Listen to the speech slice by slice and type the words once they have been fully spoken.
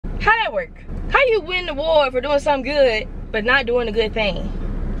How that work? How you win the award for doing something good but not doing a good thing?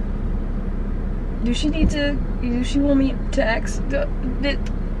 Do she want me to ask? Does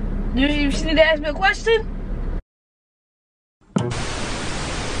she need to ask me a question? You're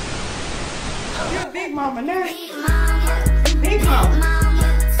a big mama now. Big mama.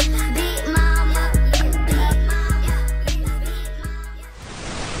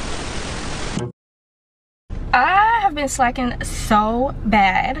 I have been slacking so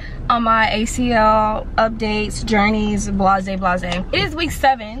bad on my ACL updates, journeys, blase. It is week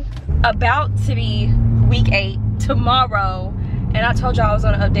 7, about to be week 8 tomorrow, and I told y'all I was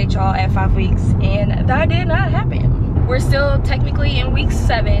gonna update y'all at 5 weeks, and that did not happen. We're still technically in week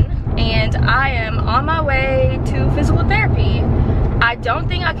 7, and I am on my way to physical therapy. I don't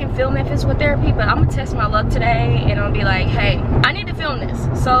think I can film in physical therapy, but I'm gonna test my luck today and I'll be like, hey, I need to film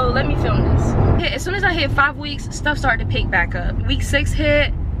this, so let me film this. As soon as I hit 5 weeks, stuff started to pick back up. Week 6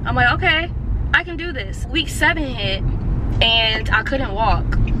 hit, I'm like, okay, I can do this. Week 7 hit, and I couldn't walk.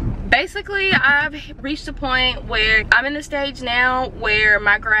 Basically, I've reached a point where I'm in the stage now where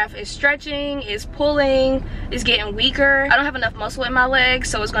my graph is stretching, is pulling, is getting weaker. I don't have enough muscle in my legs,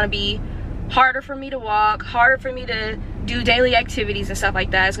 so it's gonna be harder for me to walk, harder for me to do daily activities and stuff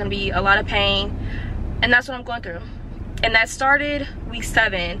like that. It's gonna be a lot of pain, and that's what I'm going through. And that started week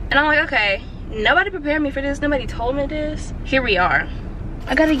 7, and I'm like, okay, nobody prepared me for this, nobody told me this. Here we are.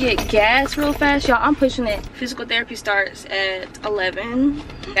 I gotta get gas real fast, y'all. I'm pushing it. Physical therapy starts at 11.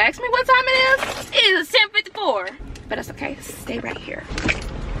 Ask me what time it is. It is 10:54, but that's okay, stay right here.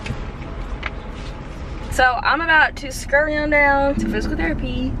 So I'm about to scurry on down to physical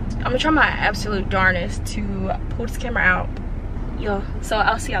therapy. I'm gonna try my absolute darnest to pull this camera out, yo. So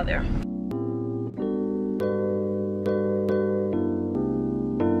I'll see y'all there.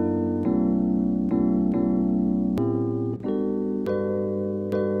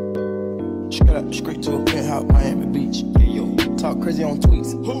 Straight to a penthouse, Miami Beach. Yeah, yo. Talk crazy on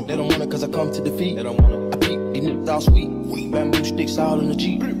tweets. They don't want it cause I come to defeat. They don't want it. I peep, these niggas all sweet. Bamboo sticks all in the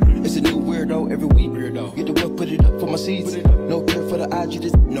Jeep. It's a new weirdo every week. Get the whip, put it up for my seeds. No care for the IG,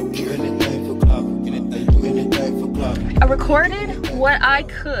 just no care. Anything for clout. Anything for clout. I recorded what I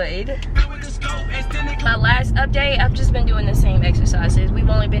could. My last update, I've just been doing the same exercises. We've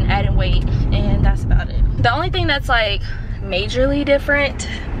only been adding weight, and that's about it. The only thing that's like majorly different,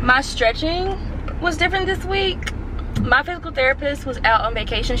 my stretching was different this week. My physical therapist was out on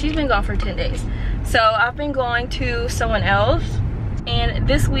vacation. She's been gone for 10 days. So I've been going to someone else. And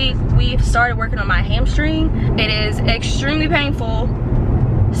this week we've started working on my hamstring. It is extremely painful.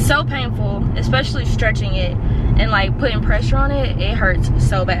 So painful, especially stretching it and like putting pressure on it. It hurts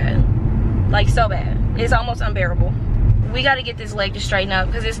so bad. Like so bad. It's almost unbearable. We gotta get this leg to straighten up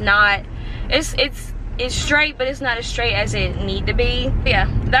because it's not, it's straight, but it's not as straight as it need to be. Yeah,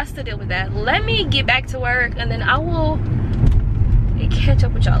 that's the deal with that. Let me get back to work and then I will catch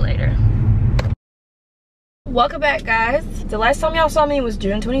up with y'all later. Welcome back, guys. The last time y'all saw me was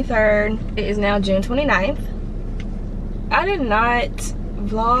June 23rd. It is now June 29th. I did not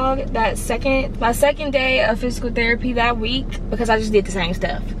vlog my second day of physical therapy that week because I just did the same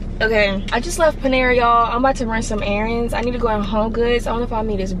stuff. Okay, I just left Panera, y'all. I'm about to run some errands. I need to go in Home Goods. I don't know if I'll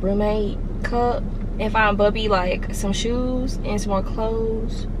need this Brewmate cup and find Bubby like some shoes and some more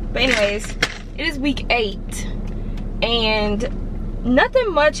clothes. But anyways, it is week 8 and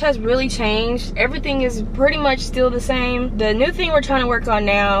nothing much has really changed. Everything is pretty much still the same. The new thing we're trying to work on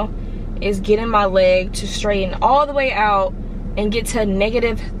now is getting my leg to straighten all the way out and get to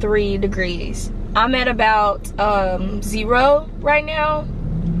 -3 degrees. I'm at about 0 right now,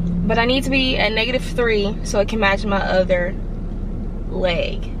 but I need to be at -3 so it can match my other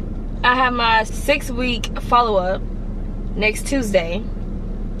leg. I have my 6-week follow-up next Tuesday,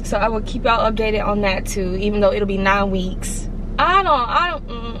 so I will keep y'all updated on that too, even though it'll be 9 weeks.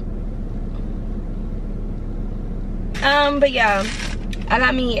 But yeah, I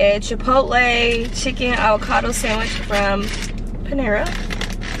got me a Chipotle chicken avocado sandwich from Panera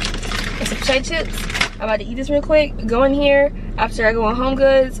and some potato chips. I'm about to eat this real quick, go in here. After I go on Home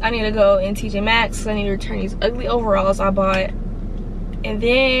Goods, I need to go in TJ Maxx. I need to return these ugly overalls I bought, and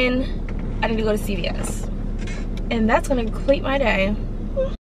then I need to go to CVS, and that's gonna complete my day.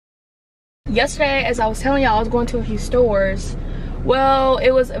 Yesterday, as I was telling y'all, I was going to a few stores. Well,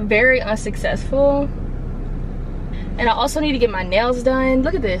 it was very unsuccessful, and I also need to get my nails done.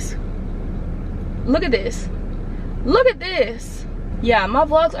 Look at this. Look at this. Look at this. Yeah, my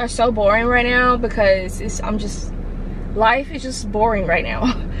vlogs are so boring right now because life is just boring right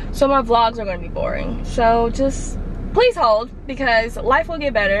now. So my vlogs are gonna be boring. So just please hold, because life will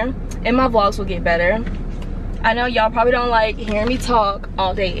get better and my vlogs will get better. I know y'all probably don't like hearing me talk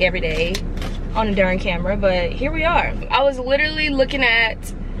all day, every day on a darn camera, but here we are. I was literally looking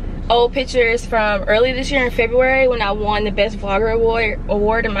at old pictures from early this year in February when I won the Best Vlogger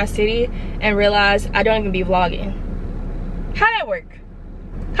award in my city and realized I don't even be vlogging. How that work?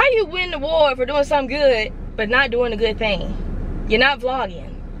 How you win the award for doing something good but not doing a good thing? You're not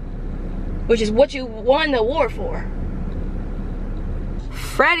vlogging, which is what you won the award for.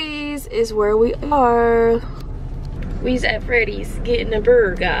 Freddy's is where we are. We's at Freddy's getting a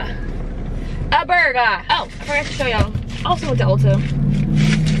burger. A burger! Oh, I forgot to show y'all. Also went to Ulta.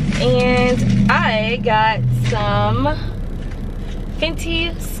 And I got some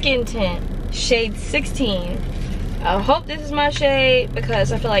Fenty Skin Tint, shade 16. I hope this is my shade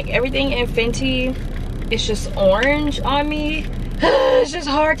because I feel like everything in Fenty is just orange on me. It's just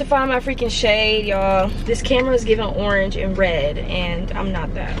hard to find my freaking shade, y'all. This camera is giving orange and red, and I'm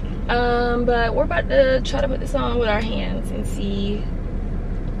not that. But we're about to try to put this on with our hands and see.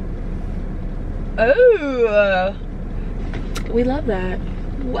 Oh, we love that.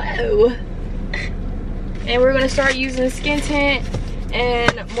 Whoa. And we're gonna start using skin tint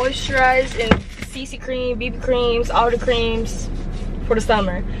and moisturize and CC cream, BB creams, all the creams for the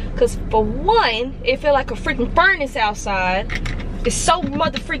summer. Cause for one, it feel like a freaking furnace outside. It's so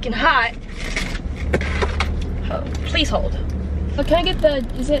mother freaking hot. Oh, please hold. Oh, can I get the,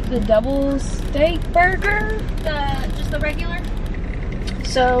 is it the double steak burger? Just the regular?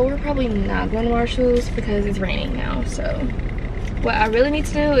 So we're probably not going to Marshall's because it's raining now. So what I really need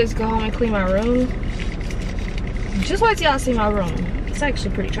to do is go home and clean my room. Just wait till y'all see my room. It's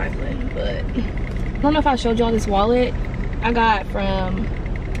actually pretty trifling, but I don't know if I showed y'all this wallet I got from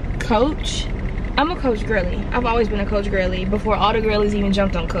Coach. I'm a Coach girly. I've always been a Coach girly before all the girlies even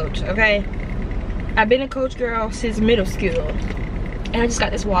jumped on Coach, okay? I've been a Coach girl since middle school. And I just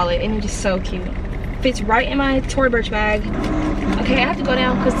got this wallet and it's just so cute. Fits right in my Tory Burch bag. Okay, I have to go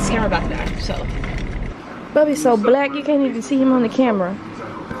down because this camera about to die, so. Bubby's so black you can't even see him on the camera.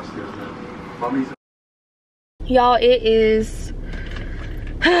 Y'all, it is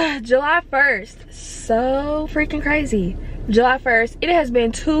July 1st. So freaking crazy. July 1st. It has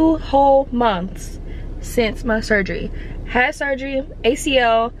been 2 whole months since my surgery. Had surgery,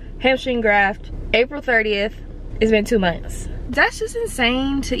 ACL, hamstring graft, April 30th. It's been 2 months. That's just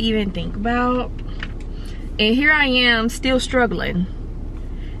insane to even think about. And here I am still struggling.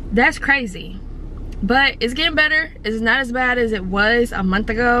 That's crazy. But it's getting better. It's not as bad as it was a month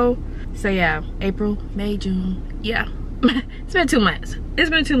ago. So yeah, April, May, June, yeah. It's been 2 months. It's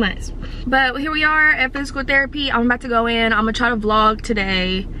been 2 months. But here we are at physical therapy. I'm about to go in. I'm gonna try to vlog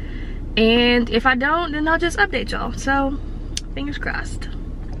today. And if I don't, then I'll just update y'all. So, fingers crossed.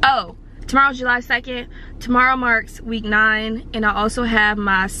 Oh, tomorrow's July 2nd. Tomorrow marks week 9. And I also have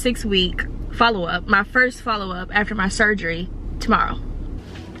my 6-week follow-up. My first follow-up after my surgery tomorrow.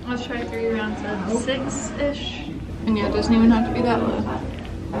 Let's try 3 rounds of 6-ish. And yeah, it doesn't even have to be that low.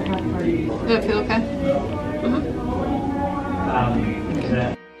 Does it feel okay? Mm-hmm.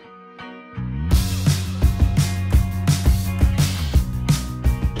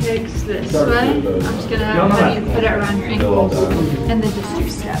 Kicks this way. I'm just gonna have you put it around your ankles and then just do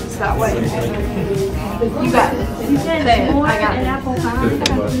steps that way. You got it. You said I got it. Apple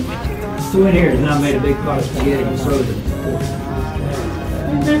pie. So in here, and I made a big pot of spaghetti and frozen.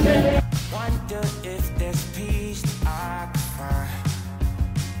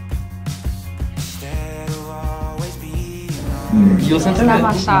 You listen to it? Not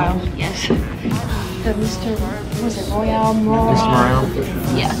my style. Yes. The Mr. Was it Royale? Mr. Morale?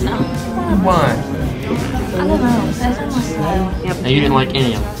 Yeah, no. Why? I don't know. That's not my style. Yep. And you didn't like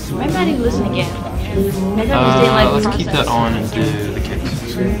any of them? Maybe I need to listen again. Maybe I just didn't like the let's process. keep that on and do the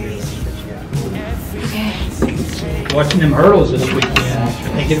kicks. Okay. Watching them hurdles this weekend,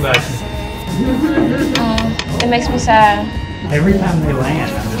 thinking about you. It makes me sad. Every time they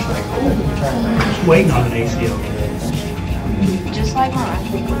land, I'm just like, oh, just waiting on an ACL. Just like mine.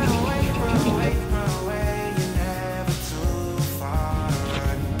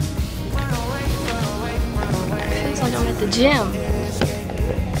 Feels like I'm at the gym.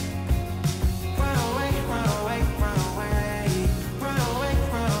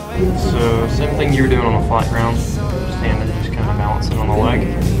 So, same thing you were doing on the flat ground. Standing, just kind of balancing on the leg.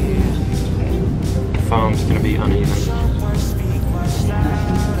 The foam's going to be uneven.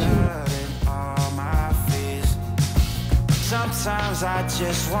 Sometimes I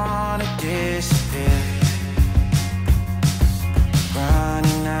just wanna disappear,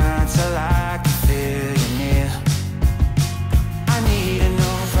 running until I can feel you near. I need a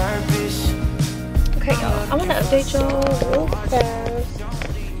new purpose. Okay, y'all. I want to update y'all real fast.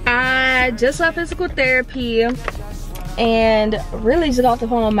 I just left physical therapy and really just got off the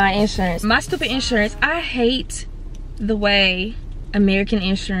phone with my insurance. My stupid insurance. I hate the way American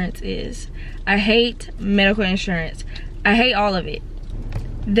insurance is. I hate medical insurance. I hate all of it.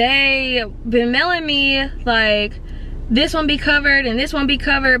 They been mailing me like this won't be covered and this won't be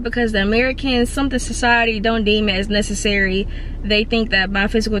covered because the American something society don't deem it as necessary. They think that my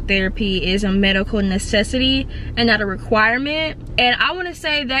physical therapy is a medical necessity and not a requirement. And I want to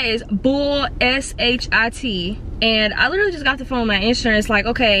say that is bull S-H-I-T. And I literally just got the phone with my insurance like,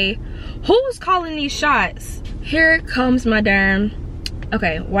 okay, who's calling these shots? Here comes my darn.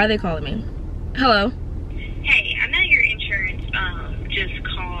 Okay, why are they calling me? Hello? Hey, I know your insurance just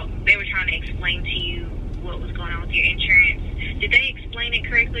called. They were trying to explain to you what was going on with your insurance. Did they explain it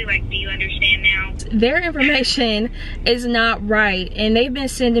correctly? Like, do you understand now? Their information is not right, and they've been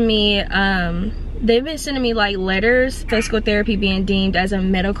sending me like letters, physical therapy being deemed as a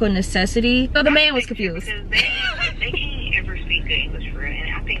medical necessity. So the man was confused. Because they can't ever speak good English for real,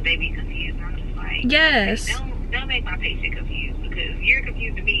 and I think they be confused. I'm just like, yes. Don't make my patient confused because you're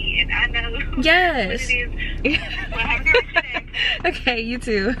confused to me, and I know yes. what it is. Well, have a good day. Okay, you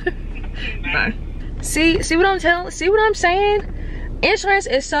too. Bye. See what I'm saying? Insurance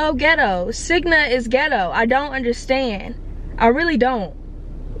is so ghetto. Cigna is ghetto. I don't understand. I really don't.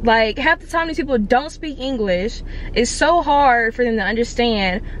 Like, half the time these people don't speak English. It's so hard for them to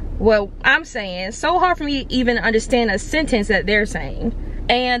understand what I'm saying. So hard for me to even understand a sentence that they're saying.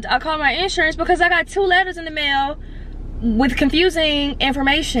 And I called my insurance because I got 2 letters in the mail with confusing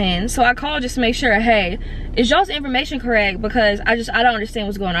information. So I called just to make sure, hey, is y'all's information correct? Because I don't understand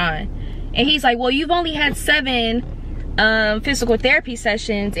what's going on. And he's like, well, you've only had 7 physical therapy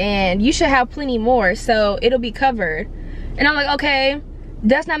sessions and you should have plenty more, so it'll be covered. And I'm like, okay,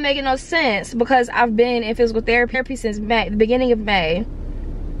 that's not making no sense because I've been in physical therapy since May, the beginning of May.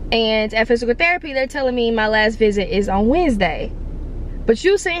 And at physical therapy, they're telling me my last visit is on Wednesday. But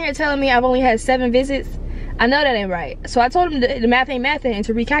you sitting here telling me I've only had 7 visits? I know that ain't right. So I told him the math ain't mathing and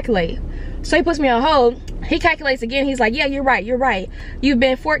to recalculate. So he puts me on hold. He calculates again. He's like, yeah, you're right. You've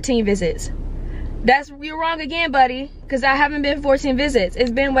been 14 visits. You're wrong again, buddy, because I haven't been 14 visits. It's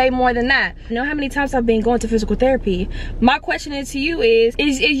been way more than that. You know how many times I've been going to physical therapy? My question to you is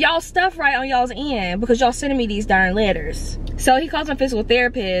y'all stuff right on y'all's end? Because y'all sending me these darn letters. So he calls my physical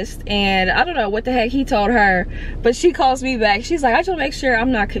therapist, and I don't know what the heck he told her, but she calls me back. She's like, I just want to make sure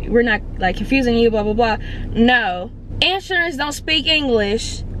we're not like confusing you, blah, blah, blah. No. Insurance don't speak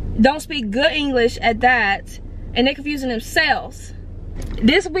English. Don't speak good English at that, and they're confusing themselves.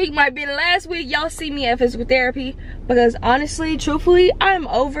 This week might be the last week y'all see me at physical therapy because honestly, truthfully, I'm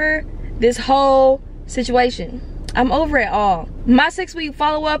over this whole situation. I'm over it all. My 6-week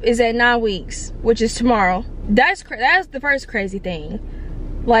follow-up is at 9 weeks, which is tomorrow. That's the first crazy thing.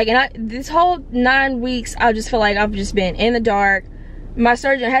 Like, and this whole 9 weeks, I just feel like I've just been in the dark. My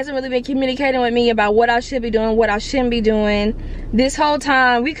surgeon hasn't really been communicating with me about what I should be doing, what I shouldn't be doing. This whole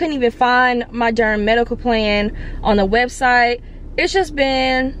time, we couldn't even find my darn medical plan on the website. It's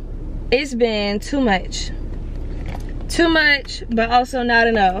been too much. Too much, but also not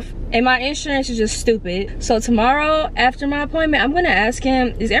enough. And my insurance is just stupid. So tomorrow, after my appointment, I'm gonna ask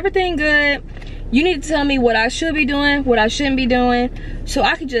him, is everything good? You need to tell me what I should be doing, what I shouldn't be doing, so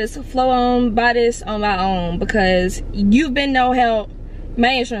I can just flow on by this on my own, because you've been no help. My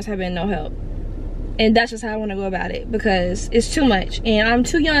insurance have been no help. And that's just how I want to go about it, because it's too much. And I'm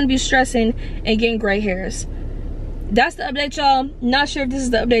too young to be stressing and getting gray hairs. That's the update, y'all. Not sure if this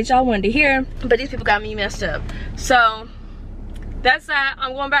is the update y'all wanted to hear, but these people got me messed up. So that's that.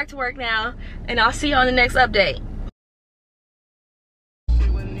 I'm going back to work now, and I'll see you on the next update.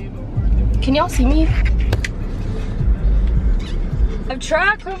 Can y'all see me? I've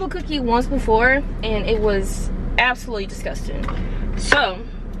tried crumble cookie once before, and it was absolutely disgusting. So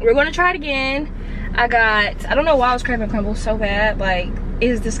we're gonna try it again. I don't know why I was craving crumble so bad. Like, it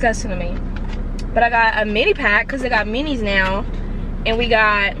is disgusting to me. But I got a mini pack because they got minis now, and we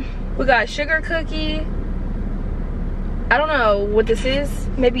got sugar cookie. I don't know what this is.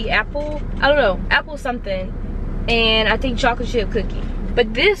 Maybe apple. I don't know, apple something, and I think chocolate chip cookie.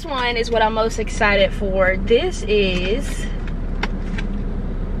 But this one is what I'm most excited for. This is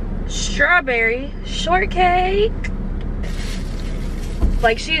strawberry shortcake.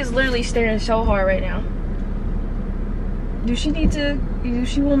 Like, she is literally staring so hard right now. Does she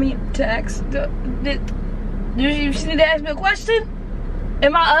want me to ask? Does she need to ask me a question?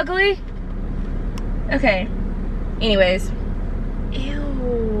 Am I ugly? Okay. Anyways.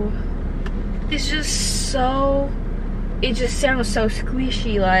 Ew. It's just so, it just sounds so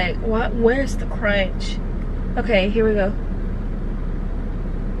squishy. Like, what? Where's the crunch? Okay, here we go.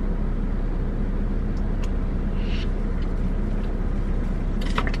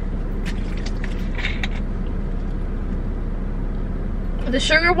 The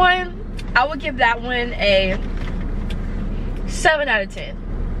sugar one, I would give that one a 7 out of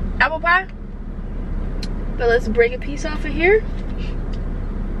 10. Apple pie. But let's break a piece off of here.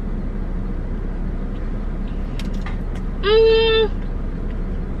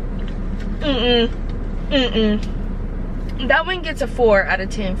 That one gets a 4 out of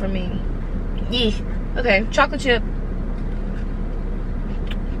 10 for me. Yee. Okay, chocolate chip.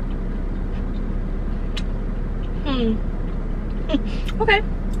 Okay.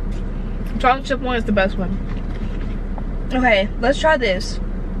 Chocolate chip one is the best one. Okay, let's try this.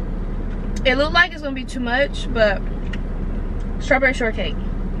 It looked like it's gonna be too much, but strawberry shortcake.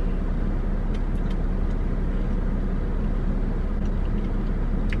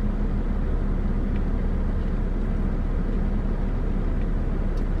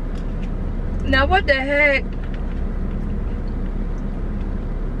 Now what the heck?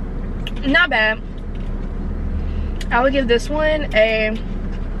 Not bad. I would give this one a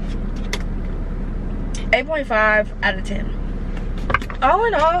 8.5 out of 10. All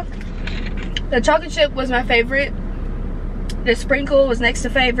in all, the chocolate chip was my favorite. The sprinkle was next to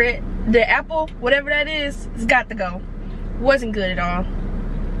favorite. The apple, whatever that is, it's got to go. Wasn't good at all.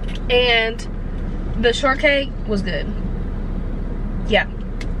 And the shortcake was good. Yeah.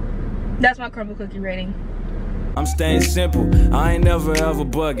 That's my crumble cookie rating. I'm staying simple, I ain't never ever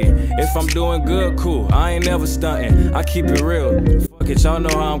bugging. If I'm doing good, cool, I ain't never stunting. I keep it real, fuck it, y'all know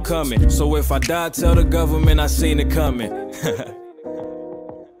how I'm coming. So if I die, tell the government I seen it coming.